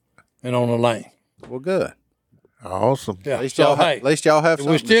and on the lane. Well, good. Awesome. Yeah. At least So, y'all, hey, at least y'all have we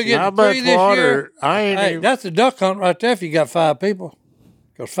something. still to shoot. get- How 3 much this year. water? I ain't hey, even. that's a duck hunt right there if you got 5 people.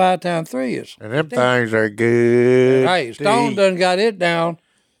 Because 5 times 3 is. And them things are good. Hey, to Stone eat. done got it down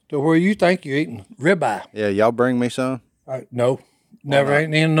to where you think you're eating ribeye. Yeah, y'all bring me some. No, never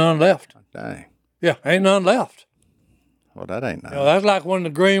ain't even none left. Dang. Yeah, ain't none left. Well, that ain't nice. You know, that's like one of the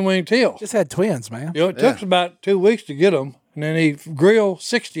green wing teals. Just had twins, man. You know, it took us about 2 weeks to get them, and then he grilled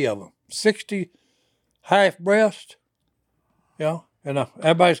 60 of them, 60 half breast. You know, and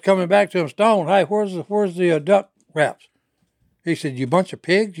everybody's coming back to him, Stone. Hey, where's the duck wraps? He said, "You bunch of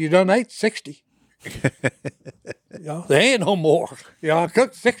pigs, you done ate 60. You know, there ain't no more. You know, I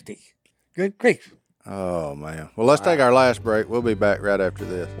cooked 60. Good grief. Oh, man. Well, let's take our last break. We'll be back right after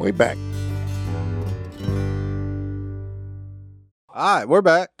this. We back. All right, we're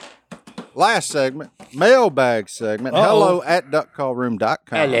back. Last segment, mailbag segment. Hello at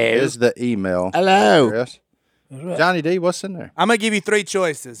duckcallroom.com Hello. is the email. Hello. address. Johnny D, what's in there? I'm going to give you 3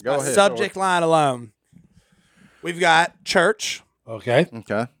 choices. Go by ahead. subject line alone. We've got church, Okay.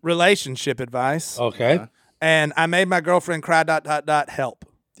 Okay. relationship advice, Okay. and I made my girlfriend cry ... help.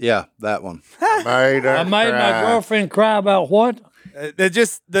 Yeah, that one. Made her I made my cry. girlfriend cry about what?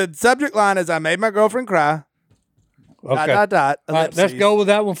 The subject line is I made my girlfriend cry ... Okay. All right, let's ellipses. go with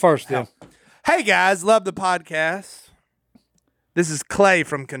that one first then. Hey guys, love the podcast. This is Clay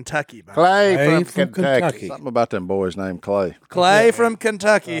from Kentucky. by the way. Clay Hey, from Kentucky. Something about them boys named Clay. Clay from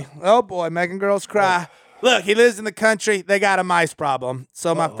Kentucky. Oh boy, making girls cry. Look, he lives in the country. They got a mice problem.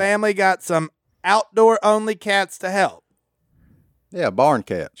 So my family got some outdoor only cats to help. Yeah, barn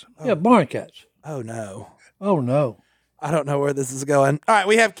cats. Yeah, barn cats. Oh no. Oh, no. I don't know where this is going. All right,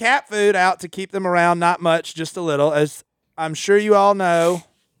 we have cat food out to keep them around. Not much, just a little. As I'm sure you all know,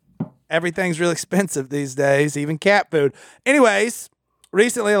 everything's real expensive these days, even cat food. Anyways,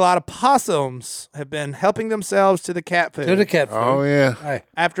 recently, a lot of possums have been helping themselves to the cat food. To the cat food. Oh yeah. Hey,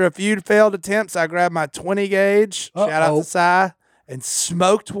 After a few failed attempts, I grabbed my 20 gauge, shout out Uh-oh. to Cy, and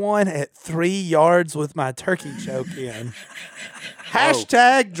smoked one at 3 yards with my turkey choke in.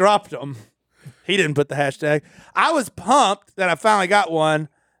 Hashtag dropped them. He didn't put the hashtag. I was pumped that I finally got one.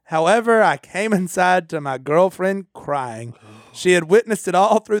 However, I came inside to my girlfriend crying. She had witnessed it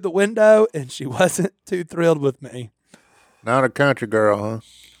all through the window, and she wasn't too thrilled with me. Not a country girl, huh?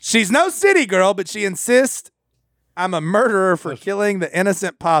 She's no city girl, but she insists I'm a murderer for killing the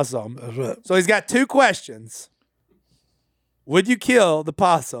innocent possum. that's right. So he's got 2 questions. Would you kill the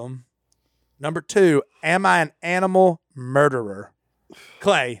possum? Number 2, am I an animal murderer?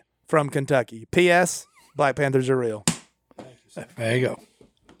 Clay from Kentucky. P.S. Black Panthers are real. There you go.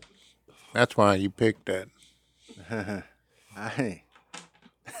 That's why you picked that. I,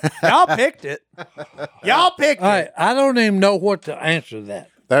 Y'all picked it. Y'all picked All it. right, I don't even know what to answer to that.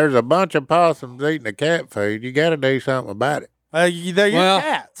 There's a bunch of possums eating the cat food. You got to do something about it. They're your Well,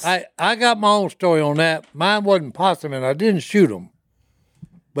 cats. I got my own story on that. Mine wasn't possum, and I didn't shoot them.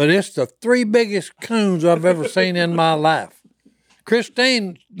 But it's the 3 biggest coons I've ever seen in my life.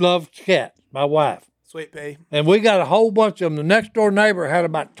 Christine loves cats, my wife. Sweet pea. And we got a whole bunch of them. The next door neighbor had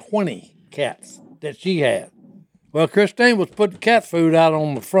about 20 cats that she had. Well, Christine was putting cat food out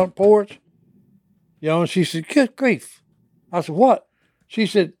on the front porch. You know, and she said, good grief. I said, what? She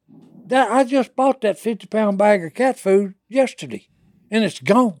said, I just bought that 50-pound bag of cat food yesterday, and it's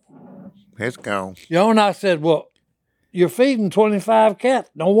gone. It's gone. You know, and I said, well, you're feeding 25 cats.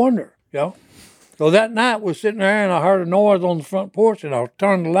 No wonder, you know. So that night we're sitting there, and I heard a noise on the front porch, and I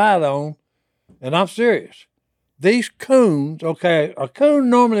turned the light on, and I'm serious. These coons, okay, a coon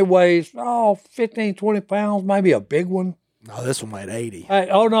normally weighs, 15, 20 pounds, maybe a big one. Oh, this one weighed 80. Hey,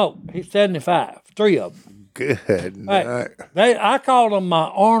 oh, no, he's 75, 3 of them. Good night. I call them my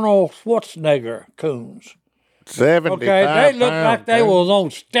Arnold Schwarzenegger coons. 75 Okay, they looked like they pounds, was on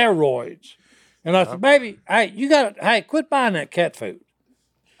steroids. And I said, baby, quit buying that cat food.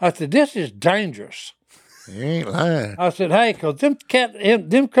 I said, this is dangerous. You ain't lying. I said, hey, because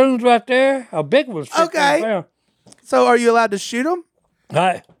them coons right there, a big one's 15 Okay. pounds. So are you allowed to shoot them?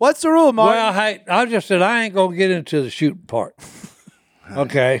 Hey, What's the rule, Martin? well, hey, I just said, I ain't going to get into the shooting part.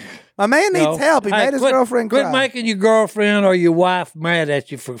 Okay. My man needs No. help. He Hey, made his quit- girlfriend Quit cry. making your girlfriend or your wife mad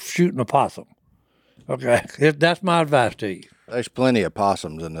at you for shooting a possum. Okay. That's my advice to you. there's plenty of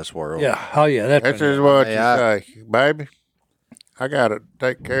possums in this world. Yeah. Oh, yeah. That's This is what Hey, you say. Baby, I got to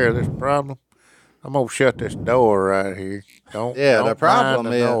take care of this problem. I'm going to shut this door right here. Don't Yeah, the don't problem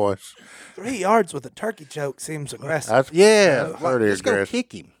mind the is- noise. 3 yards with a turkey choke seems aggressive. That's Yeah, that's pretty just go aggressive.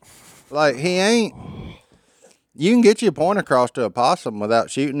 kick him. Like he ain't. You can get your point across to a possum without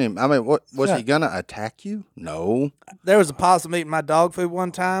shooting him. I mean, what was he gonna attack you? No, There was a possum eating my dog food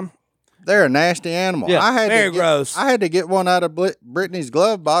one time. they're a nasty animal. Yeah, I had very to get, gross. I had to get one out of Brittany's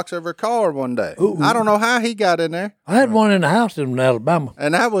glove box of her car one day. I don't know how he got in there, I had one in the house in Alabama.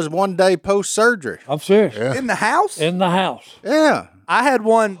 and that was one day post surgery. I'm serious. Yeah. In the house? In the house. Yeah, I had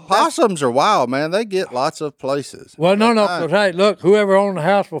one. possums are wild, man. They get lots of places. Well, no, 'cause, hey, look, whoever owned the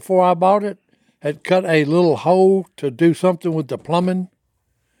house before I bought it had cut a little hole to do something with the plumbing,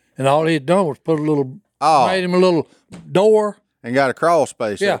 and all he had done was put made him a little door, And got a crawl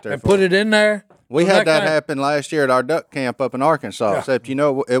space out there. and for put it in there. We So had that guy- happen last year at our duck camp up in Arkansas, except it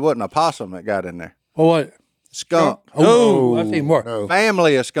wasn't a possum that got in there. Oh, what? Skunk. Oh, that's even worse. No.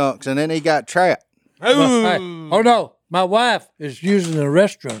 Family of skunks, and then he got trapped. Hey, oh no, my wife is using the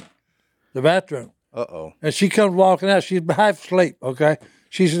restroom, the bathroom, Uh-oh. and she comes walking out. She's half asleep. Okay,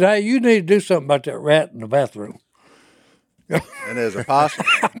 she said, "Hey, you need to do something about that rat in the bathroom." And there's a possum.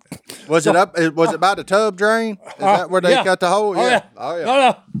 Was it by the tub drain? Is that where they Yeah. cut the hole? Oh yeah. Oh, yeah.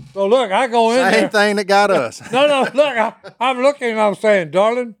 No. So look, I go in Same there. thing that got us. No. Look, I'm looking and I'm saying,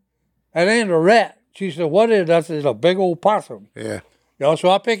 darling, that ain't a rat. She said, what is it? I said, it's a big old possum. Yeah. You know,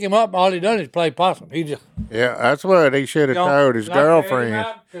 so I pick him up, and all he done is play possum. He just Yeah, that's what he should have told his girlfriend.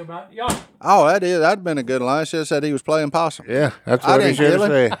 Oh, that'd been a good line. Should have said he was playing possum. Yeah, that's I what he didn't should kill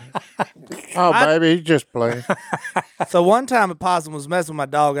have said. Oh, baby, he's just playing. So one time a possum was messing with my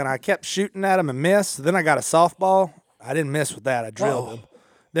dog, and I kept shooting at him and missed. Then I got a softball. I didn't miss with that. I drilled him.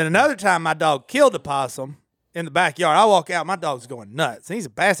 Then another time my dog killed a possum in the backyard. I walk out, my dog's going nuts. And he's a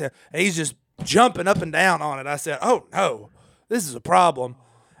basset, and he's just jumping up and down on it. I said, oh, no, this is a problem.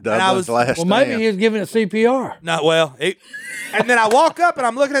 Dublin's last well, maybe stand. he was giving it CPR. Not well. And then I walk up and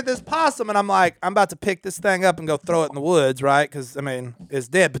I'm looking at this possum and I'm like, I'm about to pick this thing up and go throw it in the woods, right? Because, I mean, it's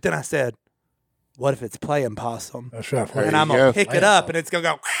dead. But then I said, what if it's playing possum? That's right. And you I'm going go. to pick it up, and it's going to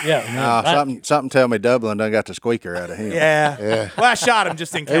go, Yeah. Something tell me Dublin done got the squeaker out of him. yeah. Yeah. Well, I shot him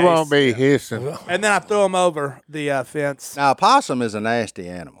just in case. It won't be hissing. And then I threw him over the fence. Now, a possum is a nasty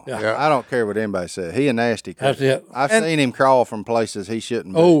animal. Yeah. I don't care what anybody says. He a nasty That's critter. it. I've seen him crawl from places he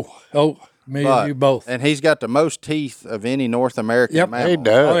shouldn't be. Oh, me But- and you both. And he's got the most teeth of any North American Yep. mammal. He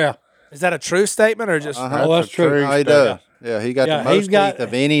does. Oh, yeah. Is that a true statement or just? Oh, that's a true. true No, he does. Yeah, he got Yeah, the he's most got- teeth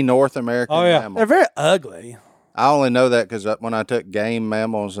of any North American Oh, yeah. mammal. They're very ugly. I only know that because when I took game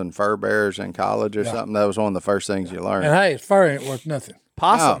mammals and fur bears in college or something, that was one of the first things you learned. And hey, his fur ain't worth nothing.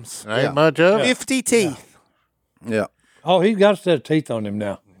 Possums. Ain't Yeah. much of it. 50 teeth. Yeah. Oh, he's got a set of teeth on him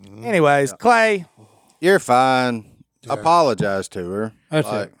now. Anyways, Clay, You're fine. Apologize to her. That's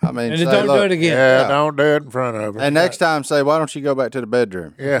Like, it. I mean, And say, don't do look, it again. Yeah, Yeah. don't do it in front of her. And next time, say, why don't you go back to the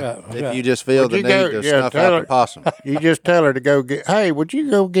bedroom? Yeah. If you just feel Would the you need go- to yeah, snuff tell out her. the possum. You just tell her to go get, hey, would you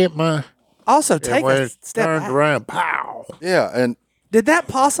go get my, also and take when a it step turns back. around, pow. Yeah, and Did that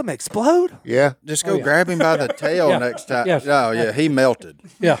possum explode? Yeah. just go grab him by the tail Yeah. next time. Yes. Oh, yeah, he melted.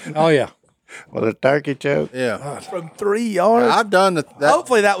 Yeah. Oh, yeah. With a turkey choke. Yeah. From 3 yards? I've done that.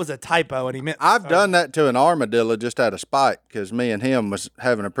 Hopefully that was a typo and he meant. I've done that to an armadillo just out of spite because me and him was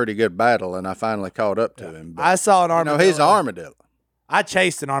having a pretty good battle, and I finally caught up to him. But, I saw an no, armadillo. he's an armadillo. I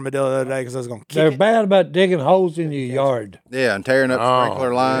chased an armadillo the other day because I was going to kick They're it. bad about digging holes in your yard. Yeah, and tearing up Oh,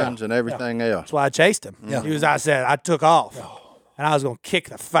 sprinkler lines and everything else. That's why I chased him. Yeah. He was, I said, I took off. And I was going to kick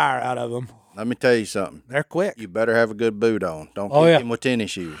the fire out of him. Let me tell you something. They're quick. You better have a good boot on. Don't Oh, kick yeah. him with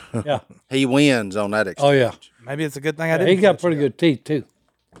tennis shoes. Yeah. He wins on that extent. Oh, yeah. Maybe it's a good thing I didn't. He's got pretty good teeth, too.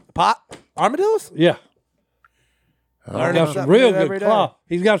 Pot? Armadillos? Yeah. Learning Got some something real new every good day. claws.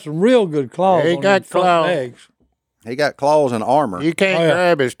 He's got some real good claws. Yeah, he on got them front claws. legs. He got claws and armor. You can't Oh, yeah.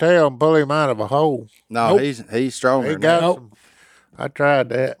 grab his tail and pull him out of a hole. No, Nope. he's stronger. He than got Nope. some. I tried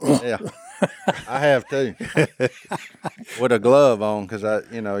that. that. Yeah. I have too. With a glove on, because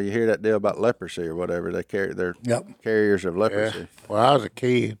you hear that deal about leprosy or whatever. They're Yep. carriers of Yeah. leprosy. Well, I was a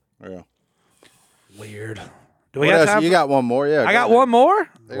kid. Yeah. Weird. Do we What got else? time? You for- got one more? Yeah. I got go one more. ahead.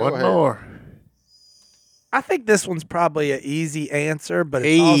 Go One ahead. more. I think this one's probably an easy answer, but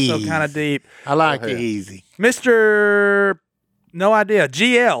it's also Ease. kind of deep. I like ahead. it easy. Mr. No idea.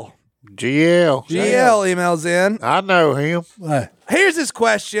 GL. GL. GL emails in. I know him. Hey, Here's his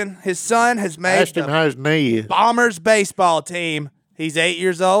question. His son has made Asked him the how his knee is. Bombers baseball team. He's 8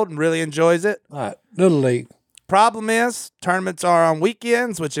 years old and really enjoys it. all right. Little league. Problem is, tournaments are on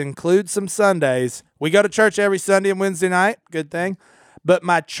weekends, which includes some Sundays. We go to church every Sunday and Wednesday night. Good thing. But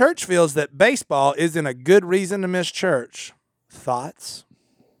my church feels that baseball isn't a good reason to miss church. Thoughts?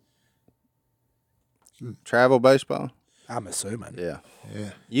 Travel baseball? I'm assuming. Yeah.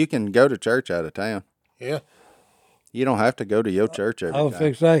 Yeah. You can go to church out of town. Yeah. You don't have to go to your church every I was time.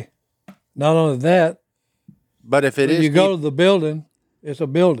 fixing to say, not only that, But if it when is, you go to the building, it's a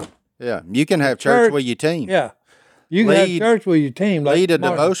building. yeah, you can have church Church- with your team. Yeah. You can have Lead- church with your team. Like Lead a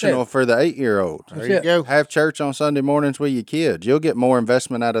Martin devotional said. for the 8-year-old. There That's you it. go. Have church on Sunday mornings with your kids. You'll get more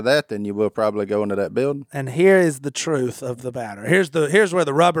investment out of that than you will probably go into that building. And here is the truth of the matter. Here's where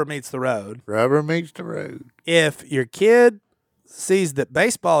the rubber meets the road. Rubber meets the road. If your kid sees that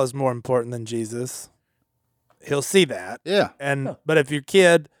baseball is more important than Jesus, he'll see that. Yeah. But if your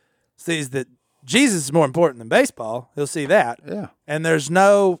kid sees that Jesus is more important than baseball, he'll see that. Yeah. And there's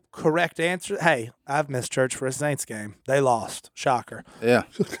no correct answer. Hey, I've missed church for a Saints game. They lost. Shocker. Yeah.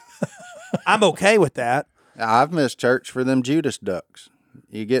 I'm okay with that. I've missed church for them Judas ducks.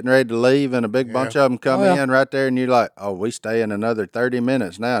 You getting ready to leave, and a big bunch of them come Oh, yeah. in right there, and you're like, "Oh, we stay in another 30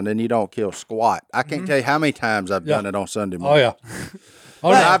 minutes now," and then you don't kill squat. I can't tell you how many times I've done it on Sunday Oh, morning. yeah.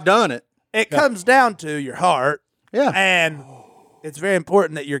 Oh, But yeah. I've done it. It comes down to your heart. Yeah. And it's very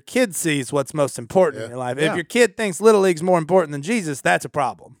important that your kid sees what's most important in your life. Yeah. If your kid thinks Little League's more important than Jesus, that's a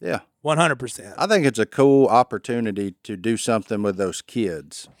problem. Yeah. 100%. I think it's a cool opportunity to do something with those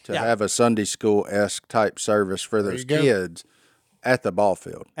kids, to Yeah. have a Sunday school-esque type service for those you go. kids at the ball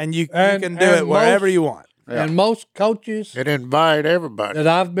field. And you And- can do and it wherever most- you want. And most coaches It invite everybody. that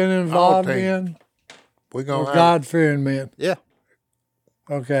I've been involved team. in We're are gonna have, God-fearing men. Yeah.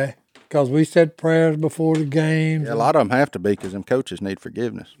 Okay. Because we said prayers before the games. Yeah, a lot of them have to be because them coaches need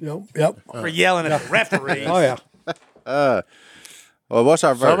forgiveness. Yep. For yelling at the referees. Oh, yeah. Well, what's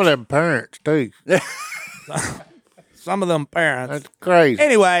our some of verse? them parents too. Some of them parents. That's crazy.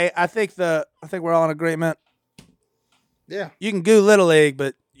 Anyway, I think we're all in agreement. Yeah. You can go Little League,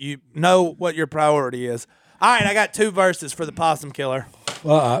 but you know what your priority is. All right, I got 2 verses for the Possum Killer.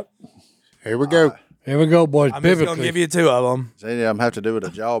 All right. Here we go. Here we go, boys. I'm just gonna Biblically. give you two of them. See, I'm have to do with a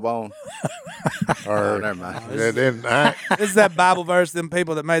jawbone. Or Never mind. then I, This is that Bible verse them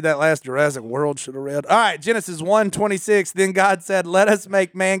people that made that last Jurassic World should have read. All right, Genesis 1:26. Then God said, "Let us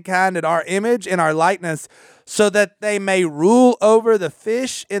make mankind in our image, in our likeness, so that they may rule over the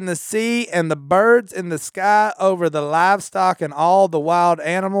fish in the sea and the birds in the sky, over the livestock and all the wild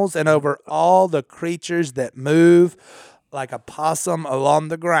animals, and over all the creatures that move like a possum along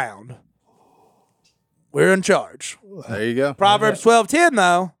the ground." We're in charge. There you go. Proverbs 12:10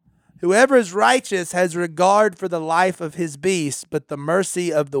 though, whoever is righteous has regard for the life of his beast, but the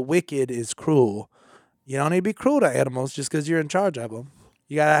mercy of the wicked is cruel. You don't need to be cruel to animals just because you're in charge of them.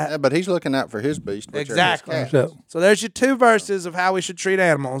 You gotta Yeah, but he's looking out for his beast. which are his exactly. cats. So, So there's your two verses of how we should treat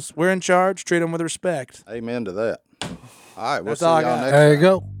animals. We're in charge. Treat them with respect. Amen to that. All right, we'll That's see all I y'all got. next there you time.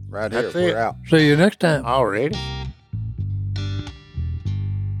 go. Right here. That's We're it. out. See you next time. already.